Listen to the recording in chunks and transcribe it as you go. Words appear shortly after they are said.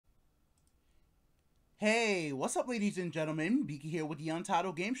Hey, what's up, ladies and gentlemen? Beaky here with the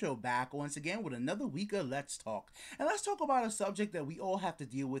Untitled Game Show, back once again with another week of Let's Talk. And let's talk about a subject that we all have to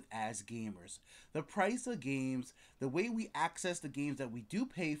deal with as gamers: the price of games, the way we access the games that we do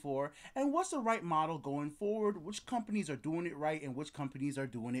pay for, and what's the right model going forward, which companies are doing it right and which companies are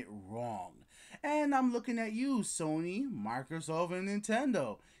doing it wrong. And I'm looking at you, Sony, Microsoft, and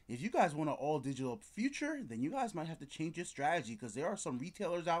Nintendo. If you guys want an all digital future, then you guys might have to change your strategy because there are some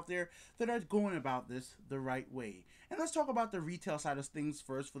retailers out there that are going about this the right way. And let's talk about the retail side of things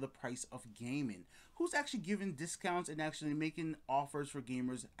first for the price of gaming. Who's actually giving discounts and actually making offers for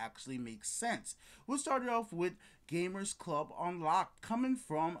gamers actually makes sense? We'll start it off with Gamers Club Unlocked coming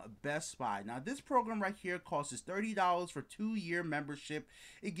from Best Buy. Now, this program right here costs $30 for 2-year membership.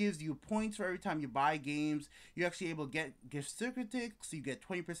 It gives you points for every time you buy games. You're actually able to get gift certificates. You get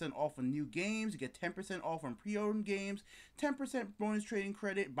 20% off on new games. You get 10% off on pre-owned games. 10% bonus trading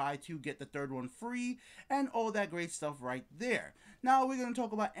credit. Buy two, get the third one free. And all that great stuff right there. Now, we're going to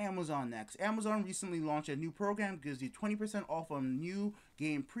talk about Amazon next. Amazon recently launched a new program that gives you 20% off on new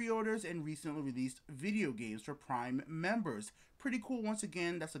game pre-orders and recently released video games for Prime members. Pretty cool. Once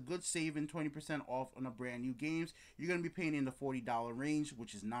again, that's a good saving, 20% off on a brand new games. You're going to be paying in the $40 range,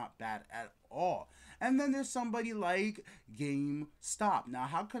 which is not bad at all. And then there's somebody like GameStop. Now,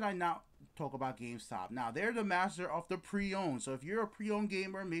 how could I not talk about GameStop? Now, they're the master of the pre-owned. So if you're a pre-owned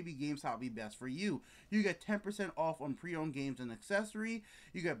gamer, maybe GameStop be best for you. You get 10% off on pre-owned games and accessory.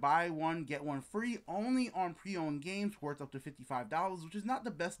 You get buy one, get one free only on pre-owned games worth up to $55, which is not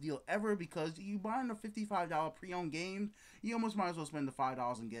the best deal ever because you buying a $55 pre-owned game, you almost might as well spend the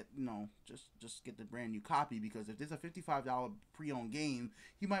 $5 and get, just get the brand new copy, because if there's a $55 pre-owned game,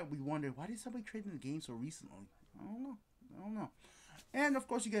 you might be wondering, why did somebody trade in the game so recently? I don't know. And of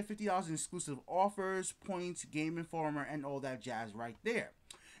course, you get $50 in exclusive offers, points, Game Informer, and all that jazz right there.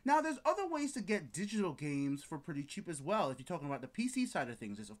 Now, there's other ways to get digital games for pretty cheap as well. If you're talking about the PC side of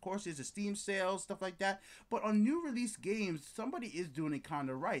things, of course, there's a Steam sales, stuff like that. But on new release games, somebody is doing it kind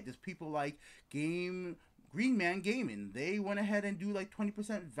of right. There's people like Green Man Gaming. They went ahead and do like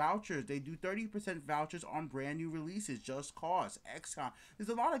 20% vouchers. They do 30% vouchers on brand new releases. Just Cause, XCOM. There's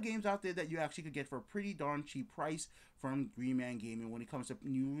a lot of games out there that you actually could get for a pretty darn cheap price from Green Man Gaming when it comes to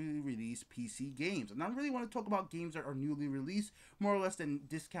newly released PC games. And I really want to talk about games that are newly released, more or less than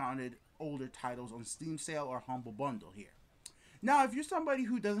discounted older titles on Steam sale or Humble Bundle here. Now, if you're somebody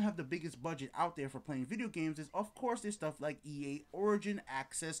who doesn't have the biggest budget out there for playing video games, there's stuff like EA Origin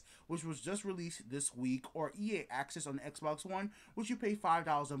Access, which was just released this week, or EA Access on the Xbox One, which you pay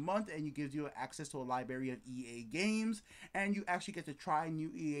 $5 a month and it gives you access to a library of EA games, and you actually get to try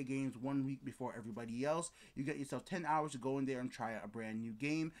new EA games 1 week before everybody else. You get yourself 10 hours to go in there and try a brand new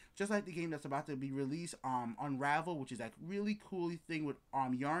game, just like the game that's about to be released, Unravel, which is that really cool thing with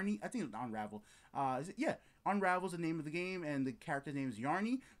Yarny. I think it's Unravel. Yeah. Unravel's the name of the game, and the character name is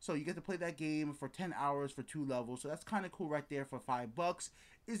Yarny. So you get to play that game for 10 hours for 2 levels. So that's kind of cool right there for $5.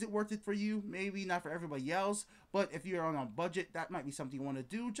 Is it worth it for you? Maybe not for everybody else, but if you're on a budget, that might be something you want to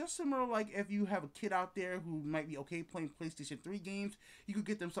do. Just similar like if you have a kid out there who might be okay playing PlayStation 3 games, you could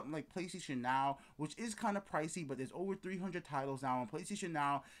get them something like PlayStation Now, which is kind of pricey, but there's over 300 titles now on PlayStation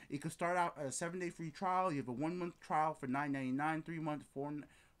Now. It could start out a 7-day free trial. You have a 1-month trial for $9.99, 3-month for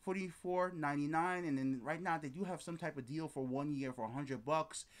 $44.99, and then right now they do have some type of deal for 1 year for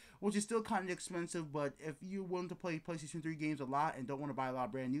 $100, which is still kind of expensive. But if you're willing to play PlayStation 3 games a lot and don't want to buy a lot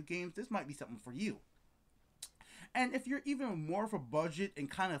of brand new games, this might be something for you. And if you're even more of a budget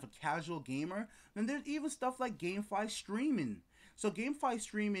and kind of a casual gamer, then there's even stuff like GameFly streaming. So GameFly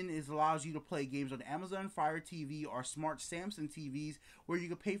streaming allows you to play games on Amazon Fire TV or smart Samsung TVs, where you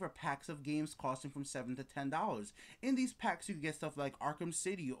can pay for packs of games costing from $7 to $10. In these packs, you can get stuff like Arkham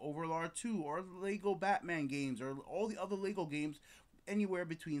City, Overlord 2, or Lego Batman games, or all the other Lego games, anywhere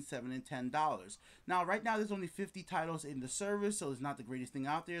between $7 and $10. Now, right now, there's only 50 titles in the service, so it's not the greatest thing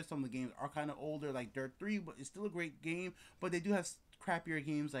out there. Some of the games are kind of older, like Dirt 3, but it's still a great game. But they do have crappier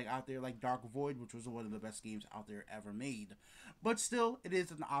games like out there like Dark Void, which was one of the best games out there ever made. But still, it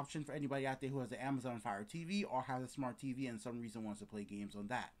is an option for anybody out there who has an Amazon Fire TV or has a smart TV and some reason wants to play games on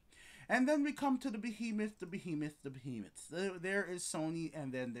that. And then we come to the behemoths. There is Sony,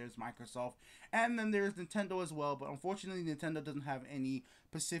 and then there's Microsoft, and then there's Nintendo as well. But unfortunately, Nintendo doesn't have any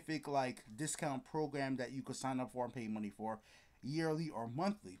specific like discount program that you could sign up for and pay money for yearly or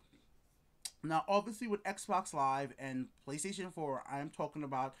monthly. Now, obviously, with Xbox Live and PlayStation 4, I'm talking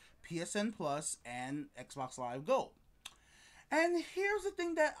about PSN Plus and Xbox Live Gold. And here's the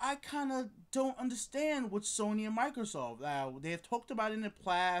thing that I kind of don't understand with Sony and Microsoft. They have talked about it in the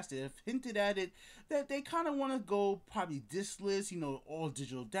past, they have hinted at it, that they kind of want to go probably diskless, all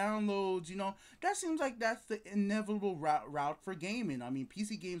digital downloads, That seems like that's the inevitable route for gaming. I mean,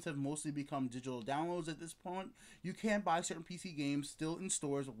 PC games have mostly become digital downloads at this point. You can buy certain PC games still in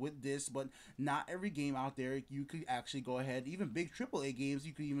stores with discs, but not every game out there you could actually go ahead. Even big AAA games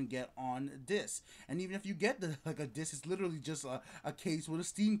you could even get on disc. And even if you get a disc, it's literally just a case with a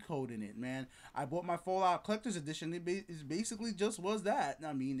Steam code in it, man. I bought my Fallout Collector's Edition. It basically just was that.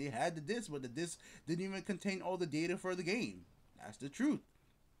 I mean, they had the disc, but the disc didn't even contain all the data for the game. That's the truth.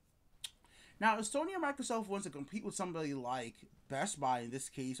 Now, if Sony or Microsoft wants to compete with somebody like Best Buy in this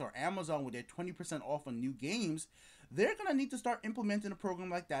case, or Amazon with their 20% off on new games, they're going to need to start implementing a program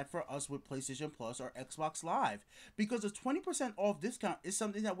like that for us with PlayStation Plus or Xbox Live. Because a 20% off discount is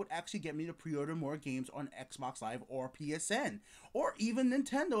something that would actually get me to pre-order more games on Xbox Live or PSN. Or even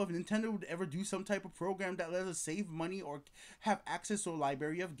Nintendo, if Nintendo would ever do some type of program that lets us save money or have access to a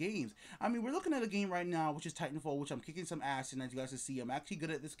library of games. I mean, we're looking at a game right now, which is Titanfall, which I'm kicking some ass, and as you guys can see, I'm actually good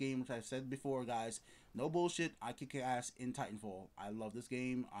at this game, which I've said before, guys. No bullshit, I kick ass in Titanfall. I love this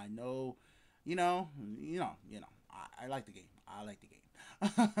game. I know, I like the game. I like the game.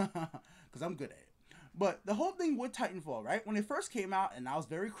 Because I'm good at it. But the whole thing with Titanfall, right? When it first came out, and I was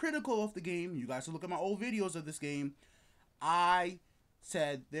very critical of the game, you guys should look at my old videos of this game, I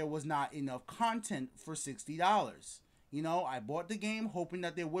said there was not enough content for $60. I bought the game hoping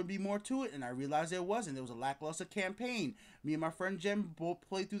that there would be more to it, and I realized there wasn't. There was a lackluster campaign. Me and my friend Jem both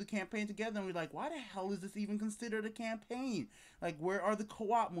played through the campaign together, and we're like, why the hell is this even considered a campaign? Like, where are the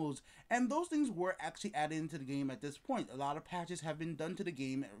co-op modes? And those things were actually added into the game at this point. A lot of patches have been done to the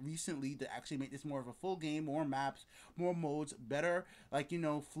game recently to actually make this more of a full game, more maps, more modes, better,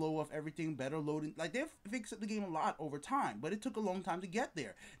 flow of everything, better loading. Like, they've fixed the game a lot over time, but it took a long time to get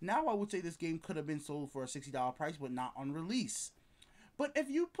there. Now, I would say this game could have been sold for a $60 price, but not on release. But if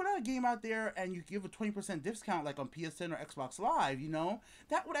you put out a game out there and you give a 20% discount like on PSN or Xbox Live,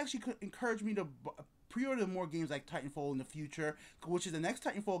 that would actually encourage me to pre-order more games like Titanfall in the future, which is the next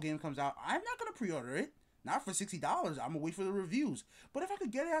Titanfall game comes out. I'm not going to pre-order it. Not for $60. I'm going to wait for the reviews. But if I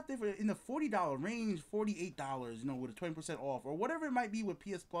could get it out there in the $40 range, $48, with a 20% off, or whatever it might be with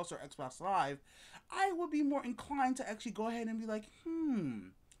PS Plus or Xbox Live, I would be more inclined to actually go ahead and be like,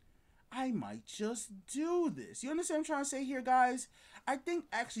 I might just do this. You understand what I'm trying to say here, guys? I think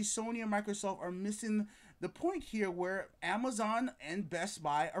actually Sony and Microsoft are missing the point here where Amazon and Best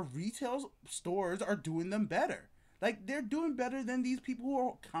Buy, or retail stores, are doing them better. Like, they're doing better than these people who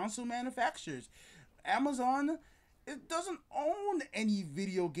are console manufacturers. Amazon, it doesn't own any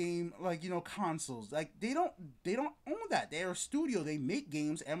video game consoles. Like, they don't own that. They're a studio. They make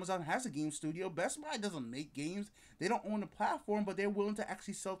games. Amazon has a game studio. Best Buy doesn't make games. They don't own the platform, but they're willing to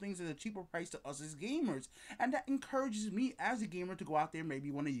actually sell things at a cheaper price to us as gamers. And that encourages me as a gamer to go out there and maybe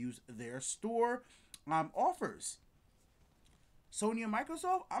want to use their store offers. Sony and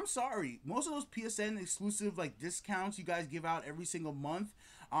Microsoft, I'm sorry. Most of those PSN exclusive discounts you guys give out every single month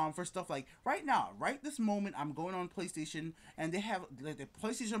for stuff like right now, right this moment, I'm going on PlayStation and they have the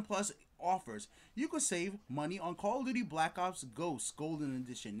PlayStation Plus offers. You could save money on Call of Duty Black Ops Ghosts Golden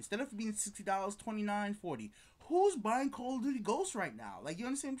Edition. Instead of being $60, $29, $40. Who's buying Call of Duty Ghosts right now? You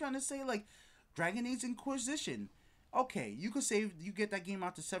understand what I'm trying to say? Dragon Age Inquisition. Okay, you get that game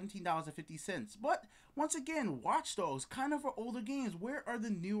out to $17.50. But once again, Watch Dogs, kind of for older games. Where are the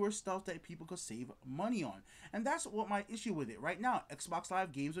newer stuff that people could save money on? And that's what my issue with it right now. Xbox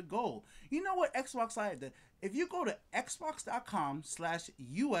Live games with gold. You know what Xbox Live? If you go to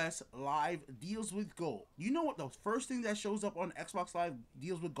xbox.com/US Live deals with gold, you know what the first thing that shows up on Xbox Live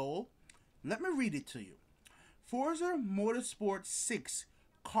deals with gold? Let me read it to you. Forza Motorsport 6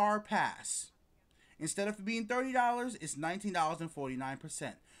 Car Pass. Instead of being $30, it's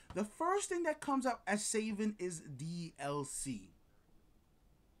 $19.49. The first thing that comes up as saving is DLC.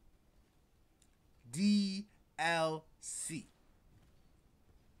 DLC.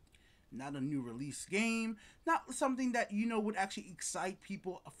 Not a new release game. Not something that, would actually excite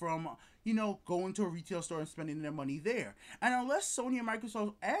people from, going to a retail store and spending their money there. And unless Sony and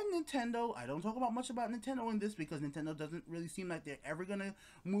Microsoft and Nintendo, I don't talk about much about Nintendo in this because Nintendo doesn't really seem like they're ever going to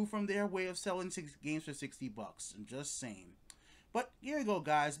move from their way of selling games for $60. I'm just saying. But here you go,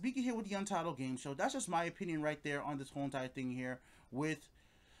 guys. Beaky here with the Untitled Game Show. That's just my opinion right there on this whole entire thing here with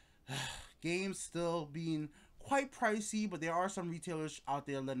games still being quite pricey, but there are some retailers out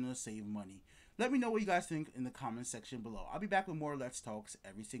there letting us save money. Let me know what you guys think in the comment section below. I'll be back with more Let's Talks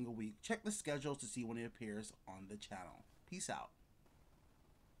every single week. Check the schedule to see when it appears on the channel. Peace out.